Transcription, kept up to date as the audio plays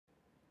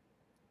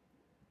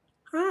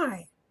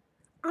Hi,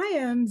 I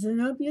am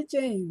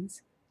ZJames,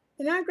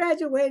 and I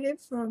graduated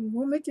from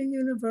Wilmington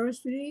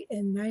University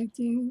in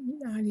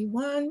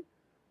 1991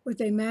 with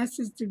a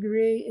master's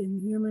degree in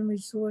human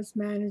resource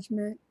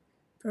management,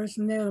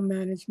 personnel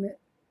management.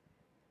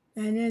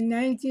 And in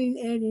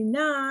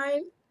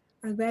 1989,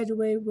 I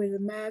graduated with a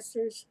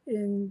master's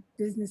in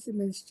business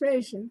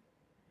administration.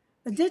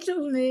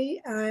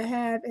 Additionally, I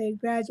have a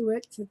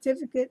graduate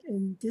certificate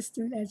in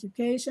distant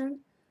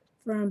education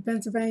from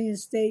Pennsylvania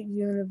State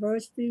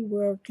University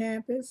World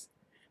Campus.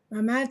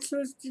 My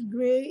master's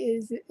degree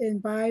is in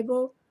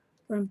Bible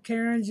from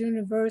Cairns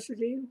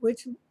University,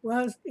 which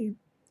was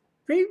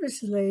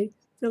previously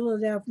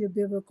Philadelphia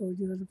Biblical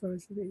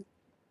University.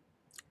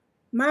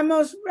 My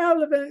most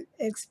relevant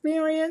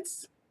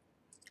experience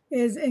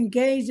is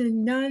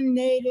engaging non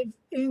native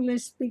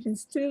English speaking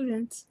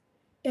students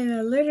in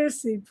a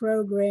literacy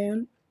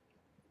program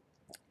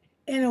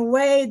in a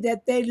way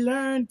that they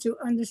learn to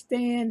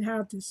understand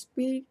how to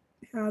speak,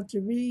 how to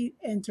read,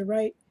 and to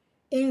write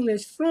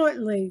English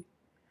fluently,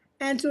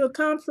 and to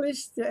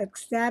accomplish the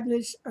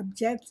established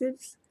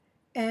objectives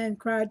and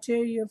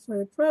criteria for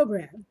the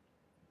program.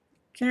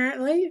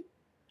 Currently,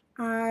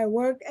 I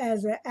work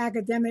as an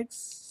academic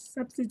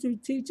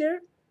substitute teacher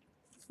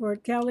for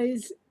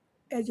Kelly's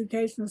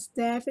Educational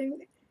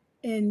Staffing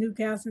in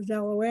Newcastle,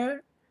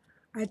 Delaware.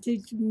 I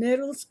teach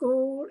middle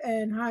school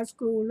and high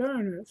school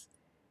learners.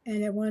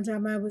 And at one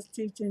time I was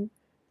teaching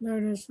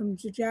learners from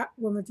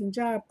Wilmington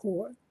Job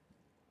Corps.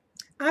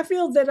 I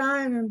feel that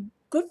I am a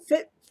good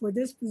fit for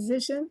this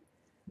position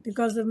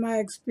because of my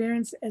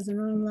experience as an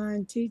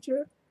online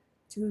teacher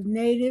to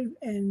native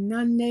and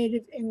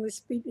non-native English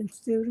speaking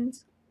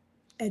students.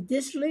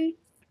 Additionally,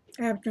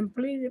 I have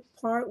completed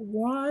part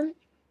one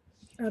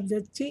of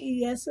the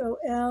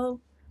TESOL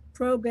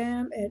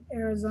program at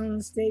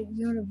Arizona State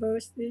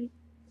University,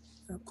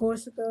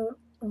 Corsica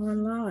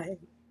online.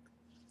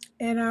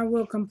 And I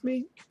will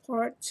complete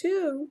part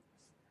two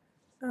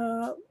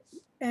uh,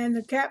 and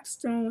the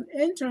capstone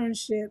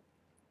internship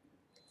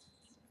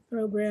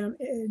program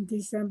in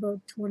December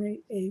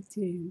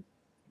 2018.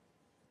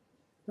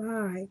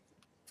 Bye.